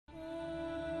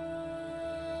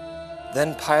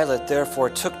Then Pilate therefore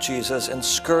took Jesus and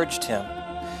scourged him.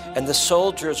 And the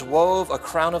soldiers wove a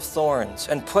crown of thorns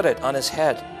and put it on his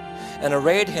head, and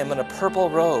arrayed him in a purple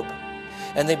robe.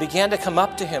 And they began to come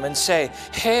up to him and say,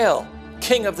 "Hail,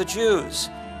 King of the Jews!"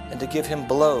 and to give him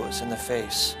blows in the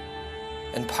face.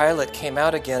 And Pilate came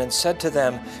out again and said to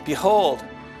them, "Behold,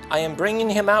 I am bringing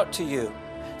him out to you,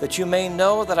 that you may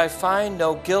know that I find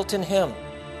no guilt in him."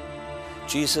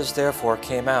 Jesus therefore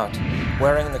came out,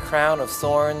 wearing the crown of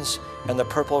thorns and the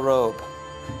purple robe.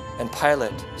 And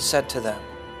Pilate said to them,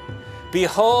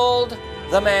 "Behold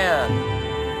the man."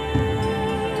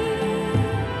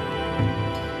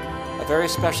 A very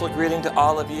special greeting to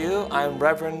all of you. I'm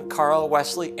Reverend Carl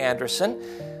Wesley Anderson.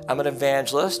 I'm an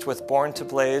evangelist with Born to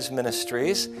Blaze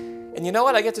Ministries. And you know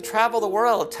what? I get to travel the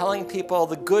world telling people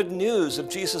the good news of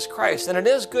Jesus Christ. And it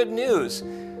is good news.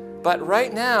 But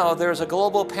right now, there's a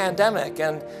global pandemic,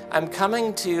 and I'm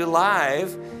coming to you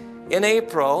live in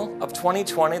April of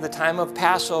 2020, the time of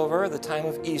Passover, the time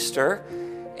of Easter.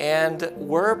 And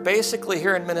we're basically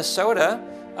here in Minnesota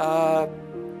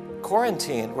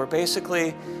quarantined. We're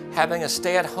basically having a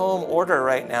stay-at-home order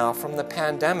right now from the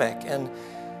pandemic. And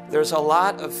there's a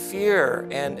lot of fear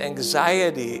and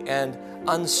anxiety and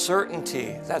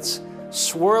uncertainty that's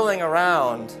swirling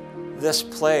around this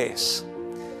place.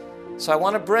 So I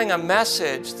want to bring a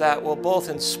message that will both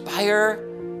inspire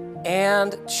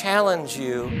and challenge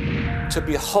you to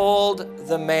behold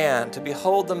the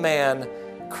man,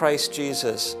 Christ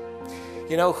Jesus.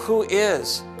 You know, who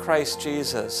is Christ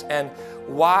Jesus, and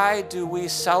why do we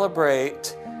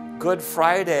celebrate Good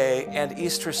Friday and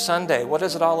Easter Sunday? What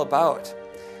is it all about?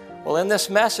 Well, in this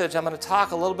message, I'm going to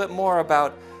talk a little bit more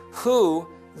about who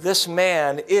this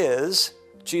man is,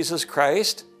 Jesus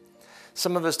Christ.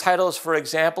 Some of his titles, for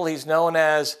example, he's known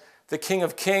as the King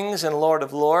of Kings and Lord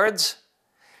of Lords,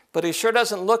 but he sure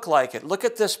doesn't look like it. Look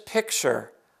at this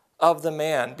picture of the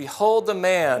man. Behold the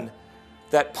man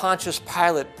that Pontius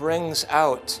Pilate brings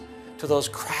out to those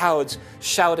crowds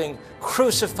shouting,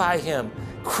 "Crucify him,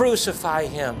 crucify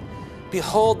him."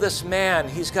 Behold this man.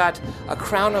 He's got a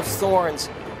crown of thorns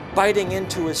biting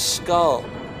into his skull.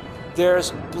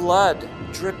 There's blood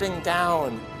dripping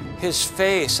down his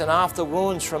face and off the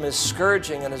wounds from his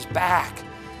scourging and his back.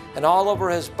 And all over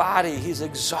his body, he's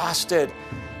exhausted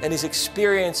and he's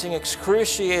experiencing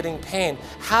excruciating pain.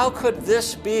 How could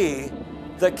this be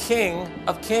the King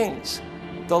of Kings,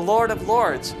 the Lord of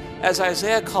Lords, as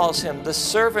Isaiah calls him, the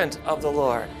servant of the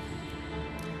Lord?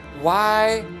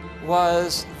 Why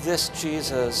was this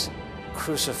Jesus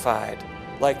crucified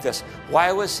like this?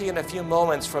 Why was he in a few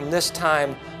moments from this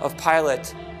time of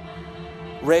Pilate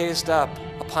raised up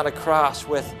upon a cross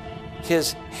with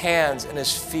his hands and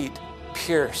his feet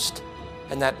pierced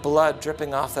and that blood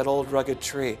dripping off that old rugged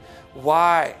tree?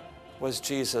 Why was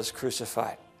Jesus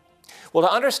crucified? Well,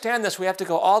 to understand this, we have to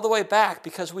go all the way back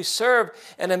because we serve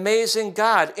an amazing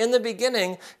God. In the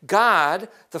beginning, God,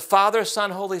 the Father,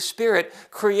 Son, Holy Spirit,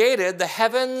 created the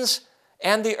heavens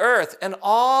and the earth, and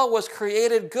all was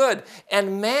created good.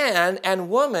 And man and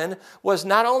woman was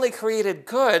not only created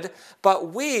good,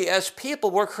 but we as people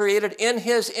were created in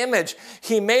his image.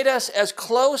 He made us as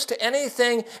close to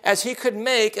anything as he could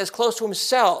make, as close to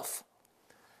himself.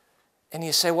 And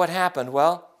you say, what happened?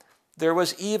 Well, there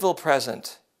was evil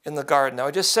present in the garden. Now,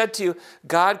 I just said to you,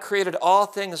 God created all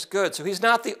things good. So he's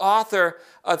not the author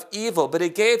of evil, but he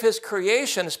gave his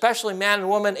creation, especially man and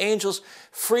woman, angels,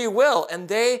 free will, and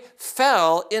they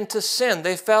fell into sin.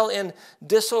 They fell in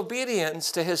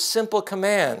disobedience to his simple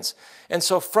commands. And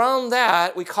so from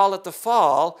that, we call it the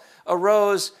fall,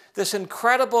 arose this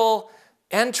incredible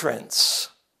entrance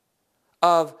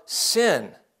of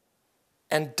sin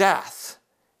and death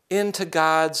into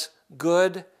God's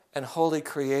good and holy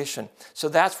creation. So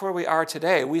that's where we are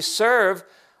today. We serve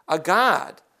a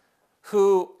God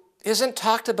who isn't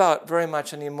talked about very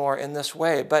much anymore in this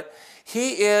way, but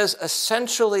he is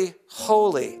essentially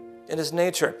holy in his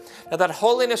nature. Now that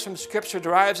holiness from Scripture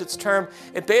derives its term,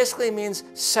 it basically means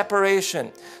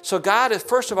separation. So God is,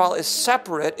 first of all, is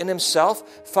separate in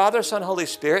himself, Father, Son, Holy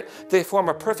Spirit. They form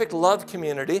a perfect love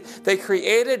community. They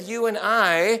created you and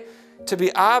I to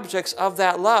be objects of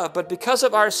that love. But because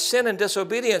of our sin and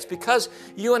disobedience, because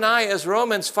you and I, as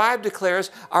Romans 5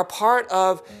 declares, are part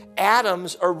of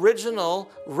Adam's original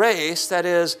race, that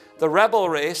is the rebel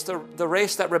race, the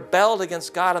race that rebelled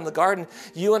against God in the garden,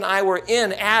 you and I were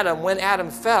in Adam when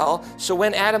Adam fell. So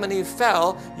when Adam and Eve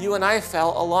fell, you and I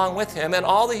fell along with him, and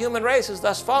all the human race is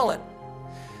thus fallen.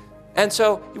 And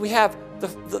so we have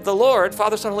the Lord,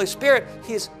 Father, Son, Holy Spirit.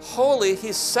 He's holy,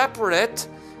 he's separate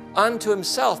unto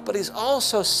himself, but he's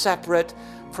also separate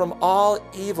from all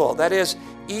evil. That is,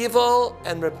 evil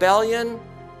and rebellion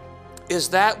is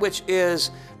that which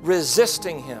is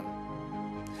resisting him.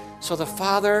 So the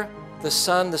Father, the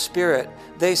Son, the Spirit,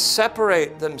 they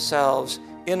separate themselves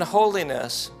in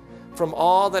holiness from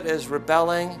all that is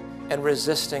rebelling and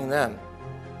resisting them.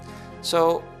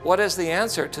 So what is the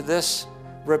answer to this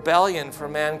rebellion for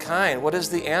mankind? What is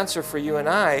the answer for you and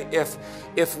I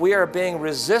if we are being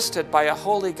resisted by a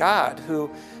holy God who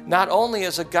not only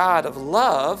is a God of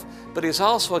love, but he's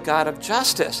also a God of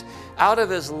justice? Out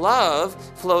of his love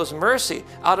flows mercy.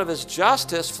 Out of his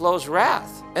justice flows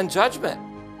wrath and judgment.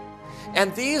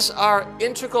 And these are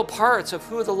integral parts of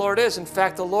who the Lord is. In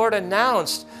fact, the Lord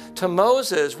announced to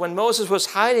Moses, when Moses was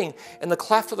hiding in the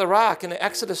cleft of the rock in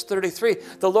Exodus 33,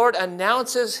 the Lord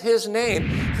announces his name.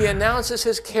 He announces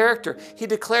his character. He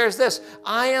declares this: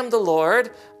 I am the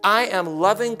Lord. I am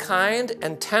loving, kind,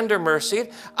 and tender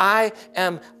mercied. I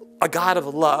am a God of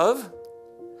love.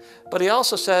 But he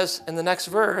also says in the next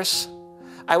verse,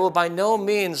 I will by no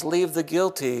means leave the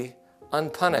guilty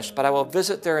unpunished, but I will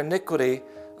visit their iniquity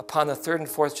upon the third and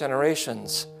fourth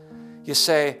generations. You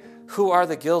say, who are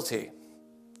the guilty?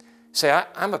 You say,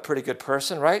 I'm a pretty good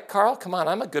person, right, Carl? Come on,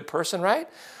 I'm a good person, right?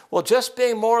 Well, just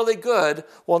being morally good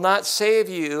will not save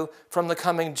you from the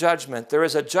coming judgment. There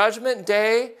is a judgment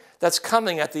day that's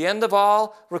coming at the end of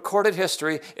all recorded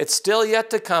history. It's still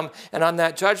yet to come. And on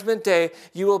that judgment day,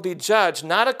 you will be judged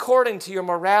not according to your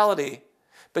morality,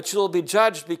 but you will be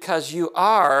judged because you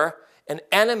are an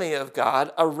enemy of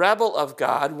God, a rebel of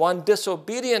God, one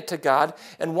disobedient to God,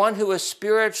 and one who is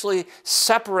spiritually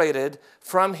separated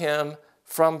from him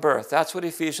from birth. That's what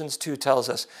Ephesians 2 tells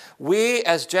us. We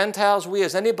as Gentiles, we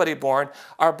as anybody born,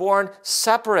 are born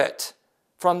separate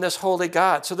from this holy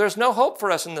God. So there's no hope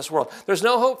for us in this world. There's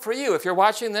no hope for you. If you're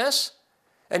watching this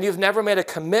and you've never made a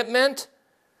commitment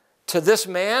to this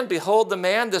man, behold the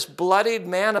man, this bloodied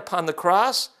man upon the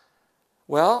cross,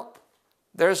 well,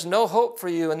 there's no hope for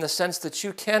you in the sense that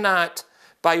you cannot,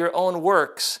 by your own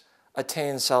works,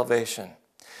 attain salvation.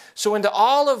 So into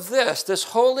all of this, this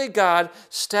holy God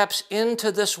steps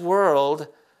into this world,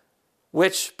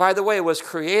 which, by the way, was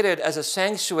created as a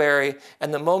sanctuary,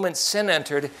 and the moment sin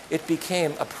entered, it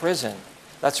became a prison.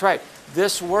 That's right.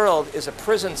 This world is a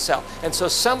prison cell. And so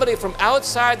somebody from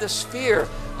outside the sphere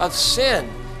of sin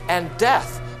and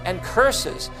death and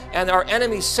curses and our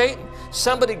enemy Satan,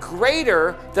 somebody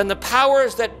greater than the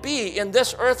powers that be in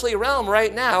this earthly realm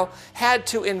right now, had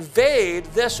to invade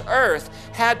this earth,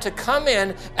 had to come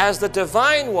in as the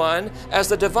divine one, as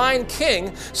the divine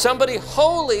king. Somebody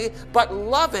holy but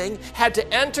loving had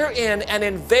to enter in and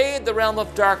invade the realm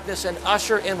of darkness and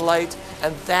usher in light,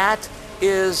 and that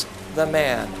is the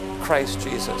man, Christ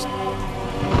Jesus.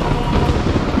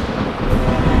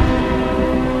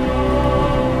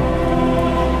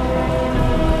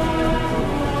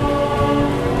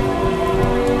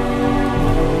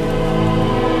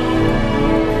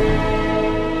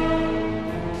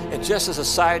 Just as a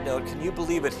side note, can you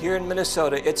believe it? Here in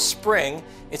Minnesota, it's spring,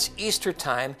 it's Easter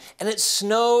time, and it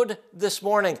snowed this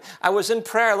morning. I was in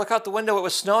prayer, I look out the window, it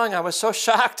was snowing. I was so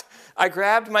shocked. I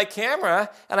grabbed my camera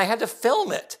and I had to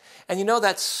film it. And you know,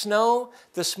 that snow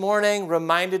this morning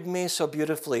reminded me so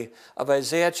beautifully of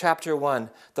Isaiah chapter 1,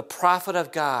 the prophet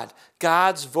of God,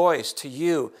 God's voice to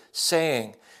you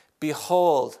saying,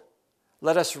 behold,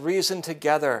 let us reason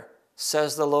together,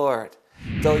 says the Lord.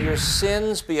 Though your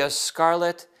sins be as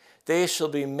scarlet, they shall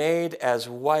be made as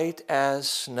white as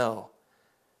snow.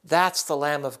 That's the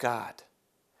Lamb of God.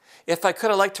 If I could,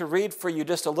 I'd like to read for you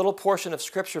just a little portion of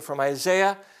Scripture from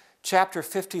Isaiah chapter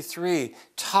 53,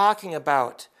 talking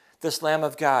about this Lamb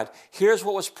of God. Here's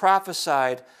what was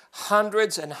prophesied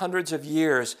hundreds and hundreds of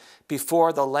years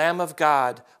before the Lamb of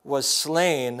God was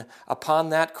slain upon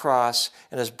that cross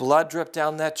and his blood dripped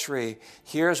down that tree.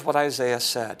 Here's what Isaiah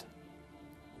said.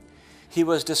 He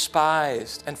was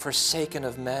despised and forsaken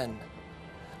of men,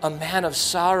 a man of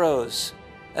sorrows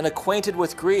and acquainted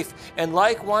with grief, and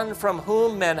like one from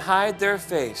whom men hide their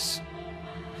face.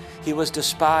 He was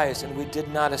despised, and we did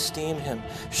not esteem him.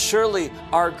 Surely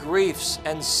our griefs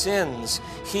and sins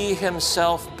he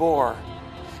himself bore,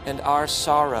 and our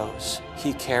sorrows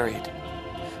he carried.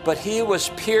 But he was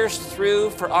pierced through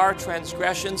for our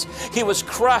transgressions. He was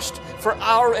crushed for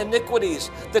our iniquities.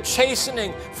 The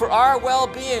chastening for our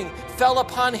well-being fell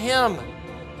upon him.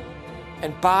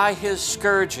 And by his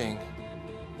scourging,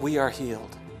 we are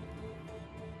healed.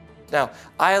 Now,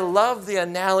 I love the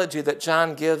analogy that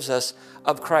John gives us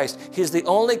of Christ. He's the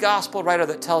only gospel writer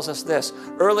that tells us this.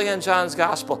 Early in John's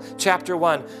gospel, chapter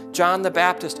 1, John the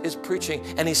Baptist is preaching,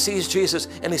 and he sees Jesus,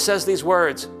 and he says these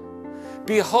words,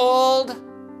 behold,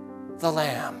 the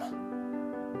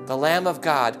Lamb of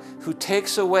God, who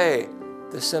takes away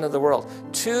the sin of the world.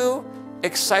 Two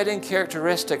exciting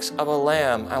characteristics of a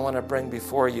lamb I want to bring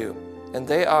before you. And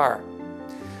they are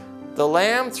the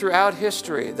lamb throughout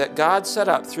history that God set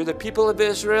up through the people of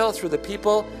Israel, through the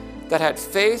people that had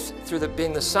faith, through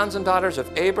being the sons and daughters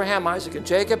of Abraham, Isaac, and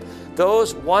Jacob,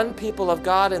 those one people of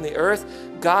God in the earth,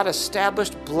 God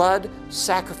established blood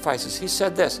sacrifices. He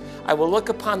said this, I will look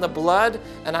upon the blood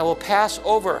and I will pass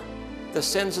over the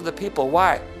sins of the people.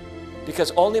 Why?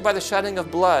 Because only by the shedding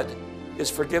of blood is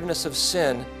forgiveness of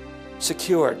sin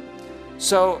secured.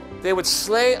 So they would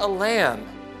slay a lamb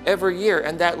every year,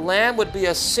 and that lamb would be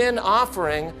a sin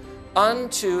offering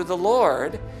unto the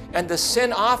Lord, and the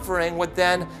sin offering would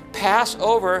then pass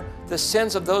over the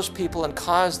sins of those people and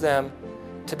cause them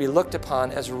to be looked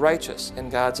upon as righteous in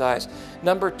God's eyes.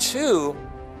 Number two,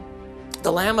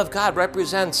 the Lamb of God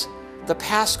represents the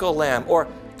Paschal Lamb, or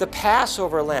the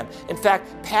Passover lamb. In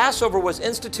fact, Passover was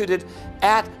instituted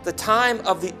at the time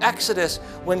of the Exodus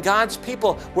when God's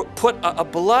people put a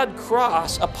blood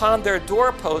cross upon their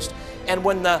doorpost, and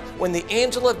when the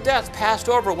angel of death passed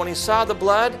over, when he saw the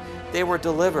blood, they were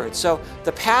delivered. So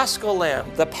the Paschal lamb,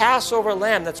 the Passover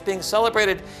lamb that's being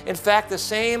celebrated, in fact, the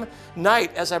same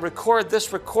night as I record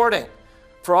this recording.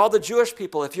 For all the Jewish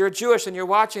people, if you're Jewish and you're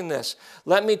watching this,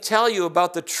 let me tell you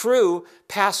about the true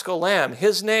Paschal Lamb.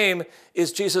 His name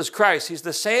is Jesus Christ. He's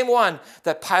the same one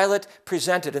that Pilate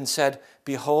presented and said,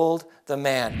 behold the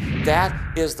man. That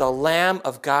is the Lamb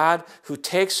of God who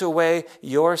takes away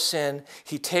your sin.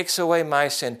 He takes away my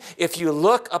sin. If you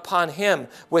look upon him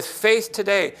with faith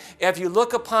today, if you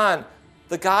look upon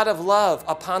the God of love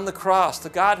upon the cross, the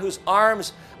God whose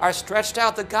arms are stretched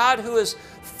out, the God who is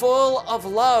full of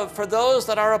love for those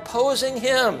that are opposing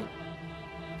him,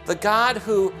 the God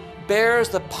who bears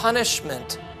the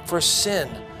punishment for sin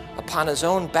upon his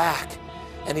own back,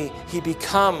 and he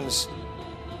becomes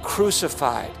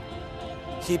crucified.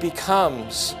 He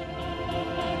becomes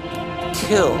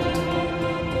killed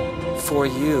for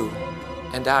you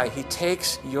and I. He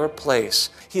takes your place.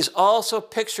 He's also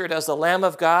pictured as the Lamb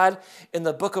of God in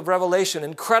the book of Revelation.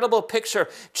 Incredible picture.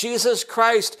 Jesus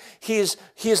Christ, he's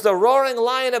the roaring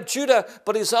lion of Judah,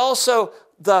 but he's also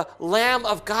the Lamb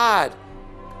of God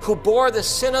who bore the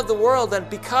sin of the world. And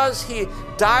because he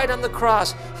died on the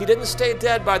cross, he didn't stay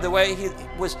dead, by the way. He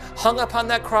was hung upon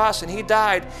that cross and he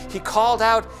died. He called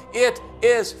out, "It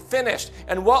is finished."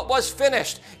 And what was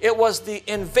finished? It was the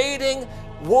invading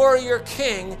warrior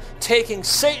king taking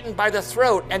Satan by the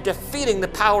throat and defeating the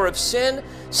power of sin,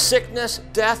 sickness,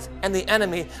 death, and the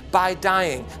enemy by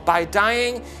dying. By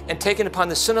dying and taking upon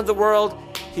the sin of the world,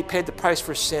 he paid the price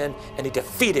for sin and he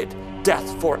defeated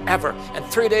death forever. And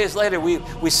 3 days later,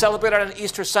 we celebrate on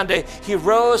Easter Sunday, he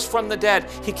rose from the dead.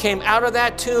 He came out of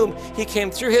that tomb. He came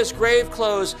through his grave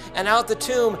clothes and out the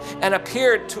tomb and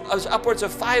appeared to upwards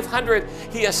of 500.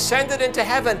 He ascended into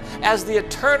heaven as the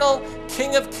eternal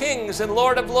King of Kings and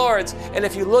Lord of Lords. And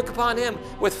if you look upon him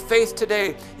with faith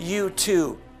today, you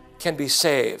too can be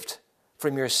saved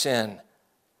from your sin.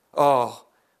 Oh,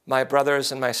 my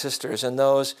brothers and my sisters and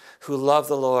those who love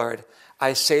the Lord,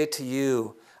 I say to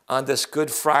you on this Good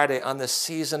Friday, on the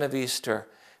season of Easter,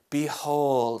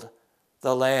 behold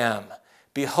the Lamb.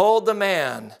 Behold the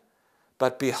man,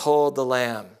 but behold the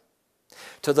Lamb.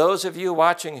 To those of you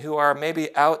watching who are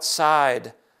maybe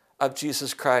outside of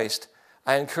Jesus Christ,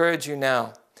 I encourage you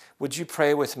now, would you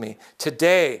pray with me?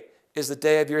 Today is the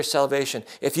day of your salvation.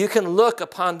 If you can look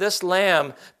upon this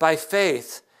Lamb by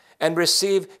faith and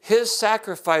receive his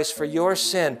sacrifice for your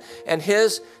sin and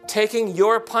his taking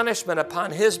your punishment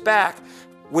upon his back,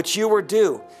 which you were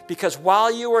due, because while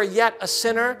you were yet a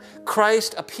sinner,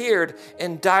 Christ appeared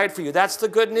and died for you. That's the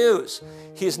good news.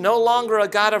 He's no longer a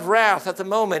God of wrath at the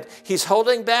moment. He's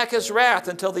holding back his wrath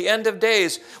until the end of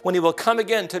days when he will come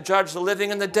again to judge the living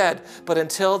and the dead. But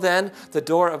until then, the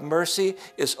door of mercy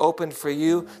is open for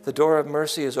you. The door of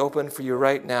mercy is open for you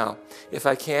right now. If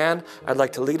I can, I'd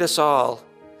like to lead us all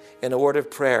in a word of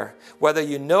prayer. Whether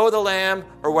you know the Lamb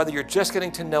or whether you're just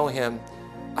getting to know him,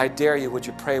 I dare you, would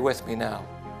you pray with me now?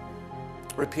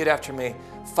 Repeat after me.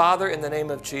 Father, in the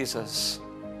name of Jesus,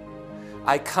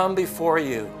 I come before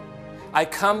you. I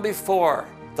come before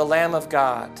the Lamb of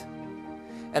God,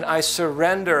 and I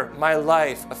surrender my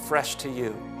life afresh to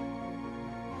you.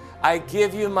 I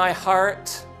give you my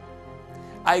heart.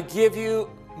 I give you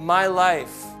my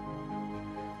life.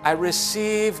 I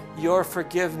receive your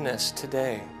forgiveness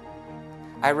today.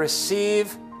 I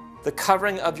receive the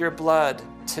covering of your blood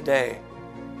today.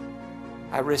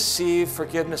 I receive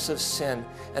forgiveness of sin,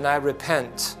 and I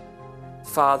repent,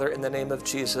 Father, in the name of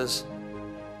Jesus,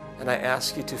 and I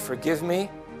ask you to forgive me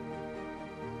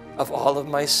of all of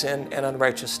my sin and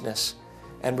unrighteousness,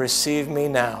 and receive me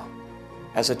now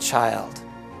as a child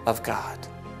of God.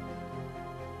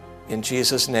 In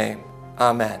Jesus' name,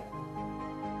 amen.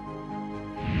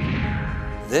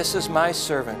 This is my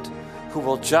servant who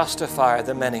will justify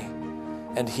the many,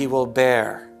 and he will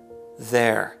bear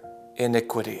their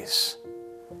iniquities.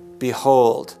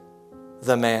 Behold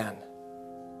the man.